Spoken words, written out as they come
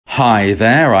Hi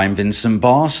there, I'm Vincent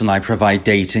Boss and I provide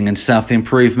dating and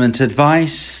self-improvement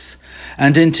advice.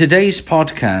 And in today's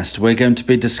podcast, we're going to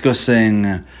be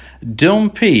discussing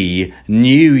Dumpee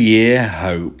New Year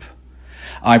Hope.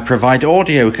 I provide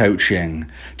audio coaching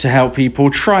to help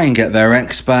people try and get their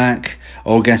ex back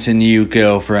or get a new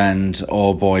girlfriend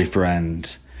or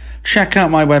boyfriend. Check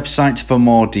out my website for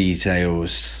more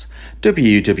details.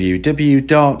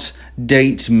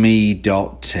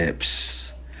 www.dateme.tips.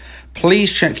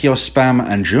 Please check your spam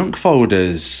and junk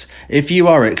folders if you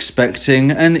are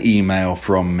expecting an email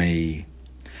from me.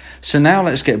 So now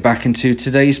let's get back into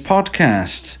today's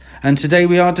podcast. And today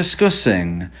we are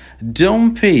discussing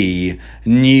Dumpee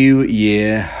New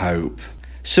Year Hope.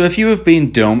 So if you have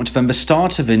been dumped, then the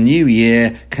start of a new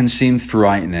year can seem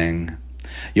frightening.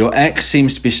 Your ex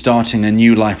seems to be starting a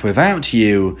new life without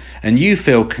you, and you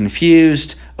feel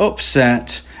confused,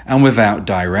 upset, and without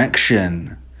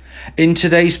direction. In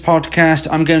today's podcast,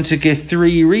 I'm going to give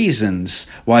 3 reasons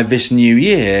why this new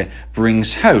year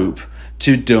brings hope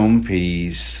to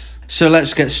Dumpees. So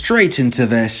let's get straight into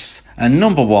this. And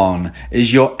number 1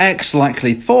 is your ex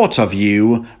likely thought of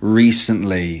you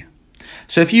recently.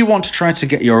 So if you want to try to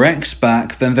get your ex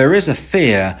back, then there is a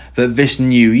fear that this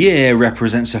new year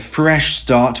represents a fresh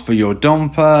start for your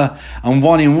dumper and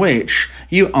one in which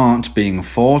you aren't being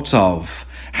thought of.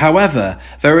 However,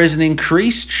 there is an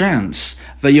increased chance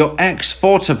that your ex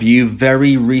thought of you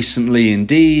very recently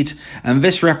indeed, and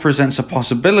this represents a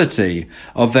possibility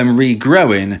of them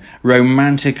regrowing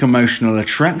romantic emotional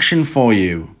attraction for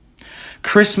you.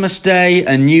 Christmas Day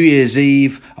and New Year's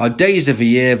Eve are days of the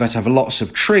year that have lots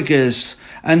of triggers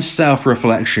and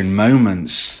self-reflection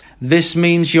moments. This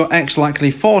means your ex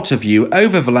likely thought of you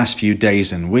over the last few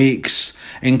days and weeks,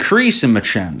 increasing the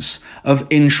chance of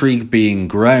intrigue being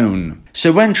grown.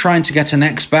 So when trying to get an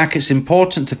ex back, it's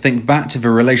important to think back to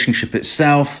the relationship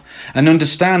itself and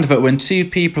understand that when 2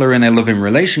 people are in a loving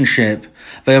relationship,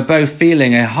 they are both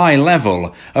feeling a high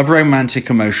level of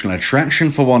romantic emotional attraction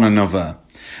for one another.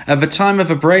 At the time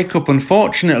of a breakup,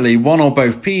 unfortunately, one or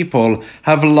both people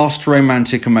have lost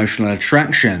romantic emotional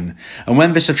attraction. And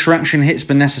when this attraction hits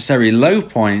the necessary low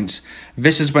point,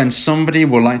 this is when somebody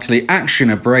will likely action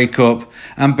a breakup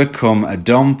and become a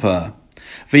dumper.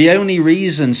 The only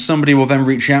reason somebody will then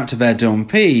reach out to their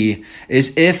dumpee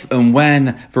is if and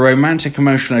when the romantic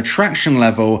emotional attraction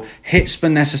level hits the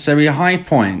necessary high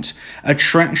point.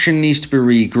 Attraction needs to be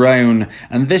regrown,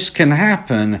 and this can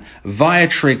happen via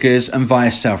triggers and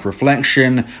via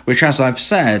self-reflection, which, as I've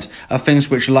said, are things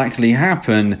which likely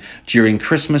happen during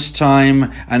Christmas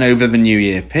time and over the New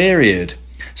Year period.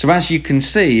 So as you can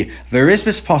see, there is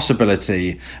this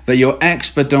possibility that your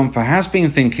ex, the dumper, has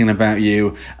been thinking about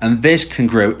you, and this can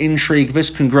grow intrigue, this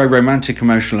can grow romantic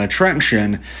emotional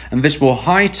attraction, and this will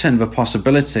heighten the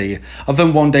possibility of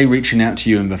them one day reaching out to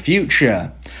you in the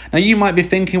future. Now you might be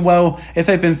thinking, well, if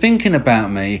they've been thinking about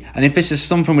me, and if this is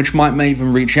something which might make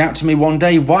them reach out to me one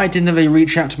day, why didn't they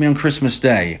reach out to me on Christmas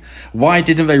Day? Why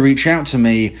didn't they reach out to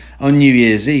me on New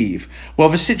Year's Eve? Well,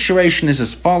 the situation is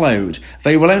as followed.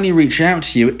 They will only reach out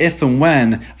to you if and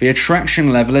when the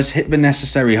attraction level has hit the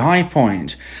necessary high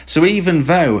point. So even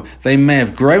though they may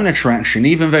have grown attraction,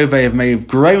 even though they may have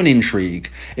grown intrigue,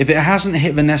 if it hasn't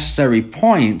hit the necessary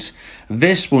point,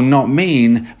 this will not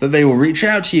mean that they will reach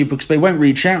out to you, because they won't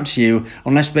reach out to you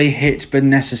unless they hit the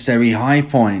necessary high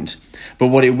point. But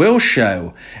what it will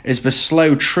show is the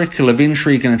slow trickle of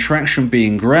intrigue and attraction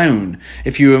being grown.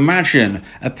 If you imagine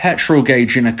a petrol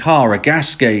gauge in a car, a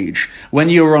gas gauge, when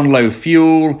you're on low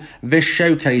fuel, this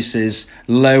showcases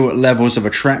low levels of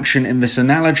attraction in this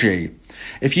analogy.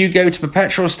 If you go to the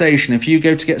petrol station, if you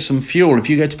go to get some fuel, if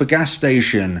you go to the gas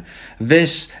station,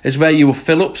 this is where you will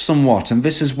fill up somewhat, and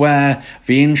this is where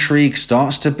the intrigue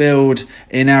starts to build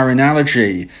in our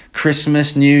analogy.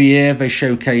 Christmas, New Year, they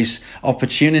showcase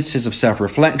opportunities of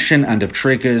self-reflection and of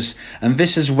triggers, and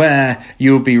this is where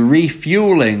you'll be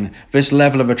refueling this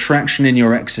level of attraction in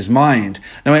your ex's mind.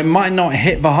 Now, it might not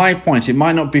hit the high point, it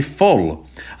might not be full,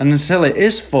 and until it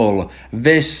is full,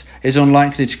 this is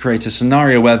unlikely to create a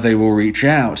scenario where they will reach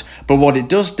out. But what it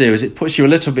does do is it puts you a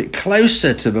little bit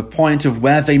closer to the point of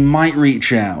where they might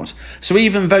reach out. So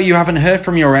even though you haven't heard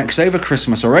from your ex over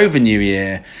Christmas or over New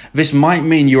Year, this might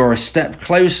mean you are a step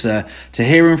closer to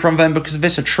hearing from them, because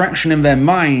this attraction in their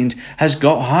mind has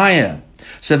got higher.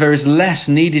 So there is less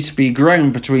needed to be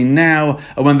grown between now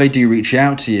and when they do reach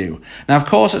out to you. Now, of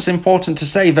course, it's important to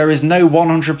say there is no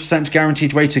 100%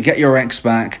 guaranteed way to get your ex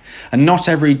back, and not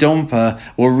every dumper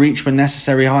will reach the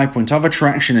necessary high point of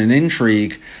attraction and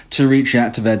intrigue to reach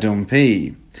out to their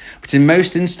dumpee. But in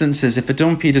most instances, if a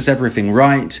dumpee does everything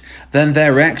right, then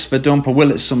their ex, the dumper,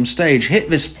 will at some stage hit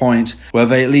this point where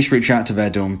they at least reach out to their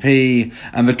dumpee,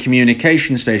 and the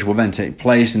communication stage will then take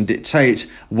place and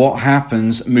dictate what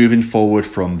happens moving forward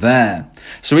from there.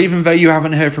 So even though you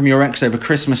haven't heard from your ex over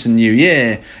Christmas and New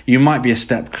Year, you might be a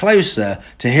step closer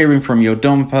to hearing from your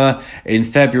dumper in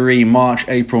February, March,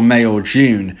 April, May or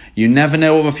June. You never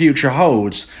know what the future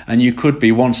holds, and you could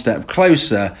be one step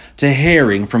closer to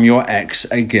hearing from your ex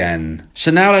again. So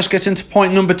now let's get into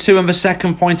point number 2 and the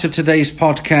second point of today's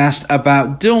podcast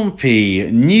about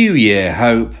Dumpee, New Year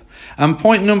hope. And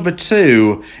point number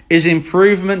 2 is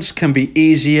improvements can be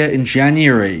easier in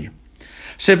January.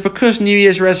 So because New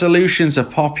Year's resolutions are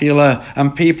popular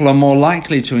and people are more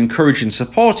likely to encourage and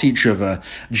support each other,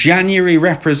 January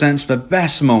represents the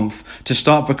best month to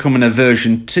start becoming a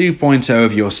version 2.0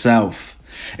 of yourself.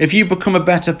 If you become a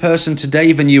better person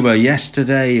today than you were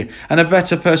yesterday, and a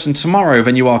better person tomorrow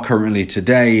than you are currently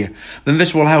today, then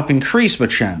this will help increase the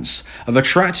chance of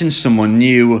attracting someone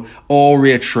new or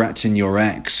re-attracting your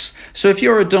ex. So if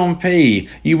you're a dumpee,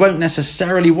 you won't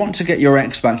necessarily want to get your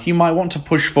ex back. You might want to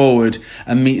push forward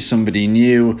and meet somebody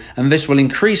new, and this will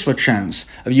increase the chance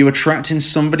of you attracting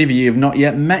somebody that you have not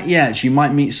yet met yet. You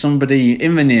might meet somebody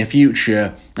in the near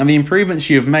future, and the improvements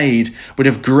you have made would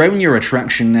have grown your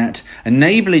attraction net,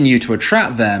 enabling you to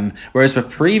attract them, whereas the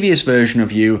previous version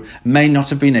of you may not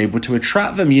have been able to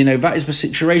attract them. You know, that is the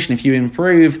situation. If you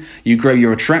improve, you grow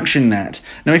your attraction net.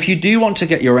 Now, if you do want to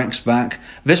get your ex back,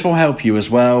 this will help you as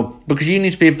well, because you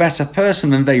need to be a better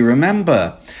person than they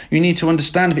remember. You need to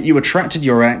understand that you attracted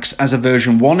your ex as a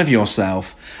version 1 of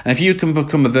yourself, and if you can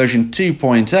become a version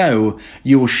 2.0,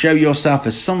 you will show yourself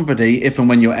as somebody, if and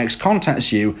when your ex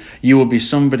contacts you, you will be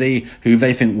somebody who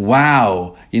they think,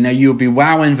 wow, you'll be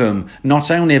wowing them.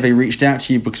 Not only have they reached out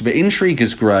to you because the intrigue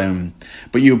has grown,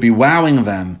 but you'll be wowing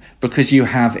them because you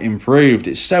have improved.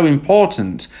 It's so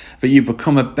important that you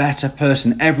become a better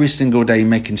person every single day,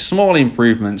 making small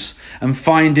improvements and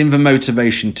finding the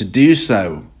motivation to do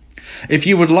so. If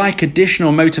you would like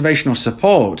additional motivational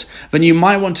support, then you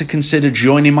might want to consider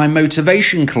joining my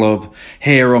motivation club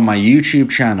here on my YouTube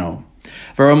channel.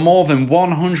 There are more than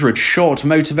 100 short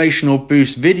motivational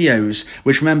boost videos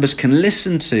which members can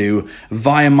listen to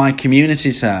via my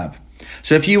community tab.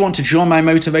 So if you want to join my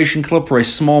motivation club for a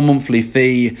small monthly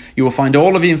fee, you will find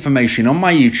all of the information on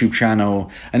my YouTube channel.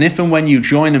 And if and when you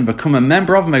join and become a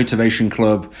member of Motivation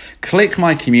Club, click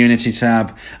my community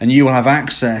tab and you will have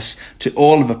access to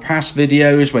all of the past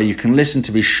videos where you can listen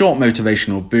to these short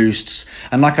motivational boosts.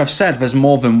 And like I've said, there's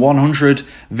more than 100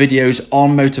 videos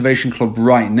on Motivation Club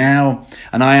right now,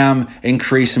 and I am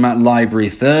increasing that library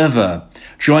further.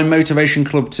 Join Motivation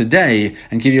Club today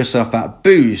and give yourself that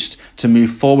boost to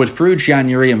move forward through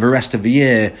January and the rest of the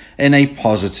year in a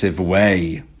positive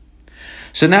way.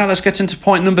 So now let's get into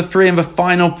point number 3 and the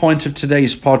final point of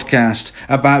today's podcast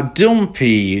about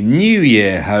Dumpee, New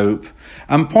Year hope.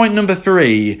 And point number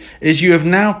 3 is you have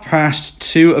now passed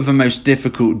 2 of the most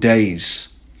difficult days.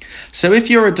 So if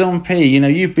you're a dumpee,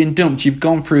 you've been dumped, you've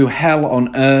gone through hell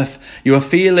on earth, you are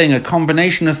feeling a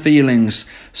combination of feelings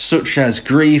such as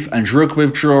grief and drug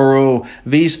withdrawal.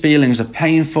 These feelings are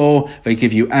painful, they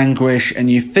give you anguish,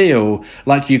 and you feel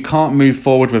like you can't move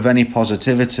forward with any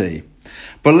positivity.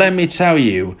 But let me tell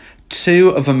you, 2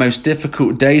 of the most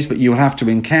difficult days that you'll have to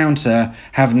encounter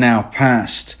have now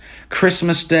passed.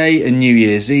 Christmas Day and New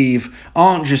Year's Eve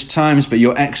aren't just times that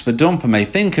your ex the dumper may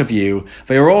think of you,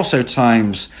 they are also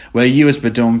times where you as the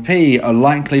dumpee are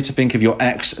likely to think of your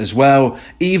ex as well,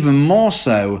 even more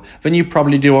so than you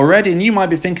probably do already. And you might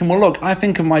be thinking, well look, I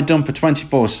think of my dumper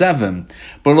 24/7.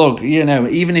 But look,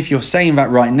 even if you're saying that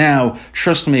right now,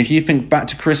 trust me, if you think back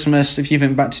to Christmas, if you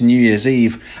think back to New Year's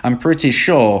Eve, I'm pretty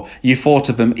sure you thought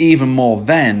of them even more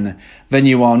then than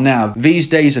you are now. These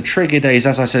days are trigger days,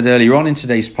 as I said earlier on in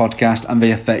today's podcast, and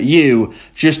they affect you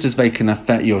just as they can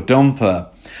affect your dumper.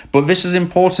 But this is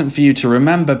important for you to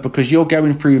remember, because you're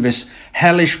going through this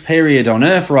hellish period on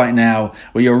earth right now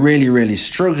where you're really, really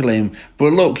struggling.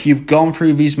 But look, you've gone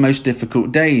through these most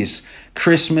difficult days.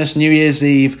 Christmas, New Year's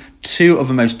Eve, 2 of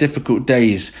the most difficult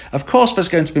days. Of course, there's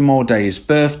going to be more days,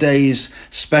 birthdays,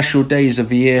 special days of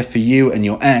the year for you and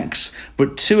your ex.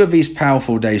 But 2 of these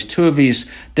powerful days, 2 of these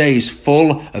days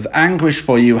full of anguish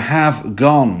for you have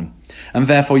gone. and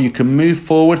therefore you can move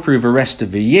forward through the rest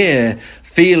of the year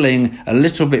feeling a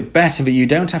little bit better, that you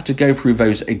don't have to go through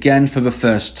those again for the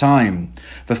first time.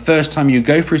 The first time you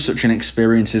go through such an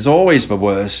experience is always the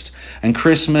worst, and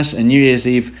Christmas and New Year's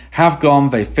Eve have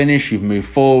gone, they finish, you've moved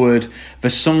forward. The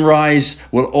sunrise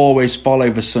will always follow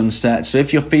the sunset. So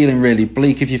if you're feeling really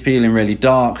bleak, if you're feeling really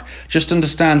dark, just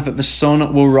understand that the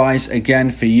sun will rise again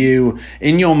for you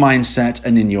in your mindset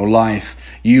and in your life.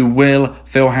 You will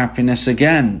feel happiness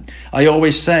again. I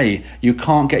always say you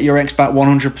can't get your ex back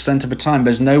 100% of the time.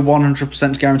 There's no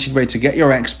 100% guaranteed way to get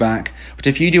your ex back. But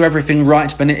if you do everything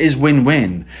right, then it is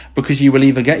win-win, because you will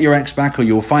either get your ex back or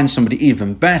you'll find somebody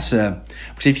even better.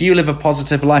 Because if you live a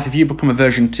positive life, if you become a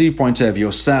version 2.0 of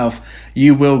yourself,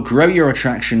 you will grow your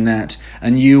attraction net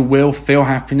and you will feel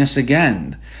happiness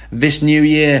again. This new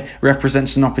year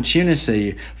represents an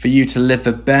opportunity for you to live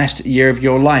the best year of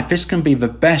your life. This can be the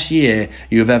best year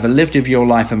you have ever lived of your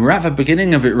life, and we're at the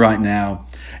beginning of it right now.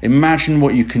 Imagine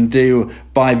what you can do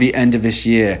by the end of this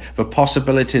year. The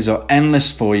possibilities are endless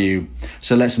for you.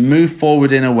 So let's move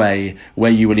forward in a way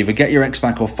where you will either get your ex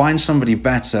back or find somebody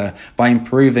better by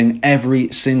improving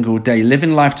every single day,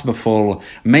 living life to the full,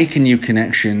 making new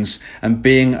connections, and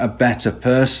being a better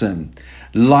person.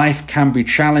 Life can be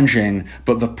challenging,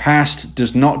 but the past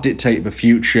does not dictate the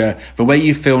future. The way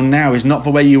you feel now is not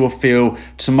the way you will feel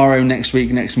tomorrow, next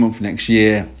week, next month, next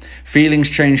year. Feelings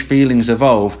change, feelings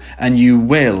evolve, and you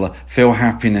will feel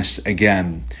happiness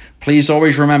again. Please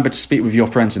always remember to speak with your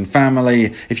friends and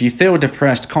family. If you feel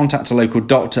depressed, contact a local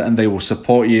doctor and they will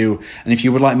support you. And if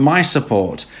you would like my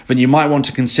support, then you might want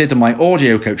to consider my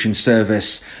audio coaching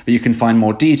service that you can find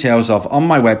more details of on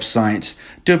my website,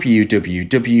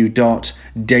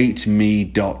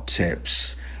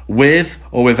 www.dateme.tips. With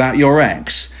or without your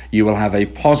ex, you will have a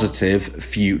positive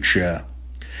future.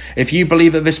 If you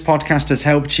believe that this podcast has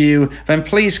helped you, then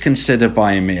please consider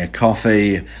buying me a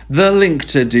coffee. The link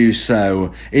to do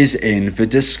so is in the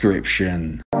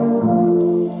description.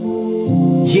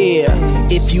 Yeah,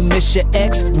 if you miss your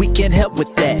ex, we can help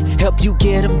with that. Help you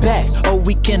get him back, or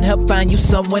we can help find you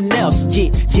someone else. Yeah,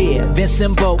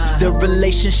 Vincent, the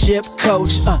relationship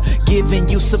coach, giving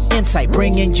you some insight,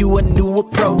 bringing you a new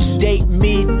approach.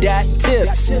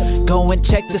 DateMe.tips, go and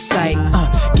check the site,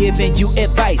 giving you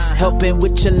advice, helping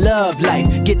with your love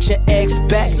life. Get your ex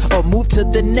back or move to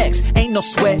the next. Ain't no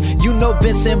sweat, you know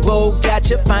Vincent got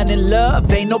you. Finding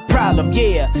love ain't no problem.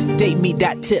 Yeah,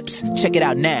 DateMe.tips, check it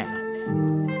out now.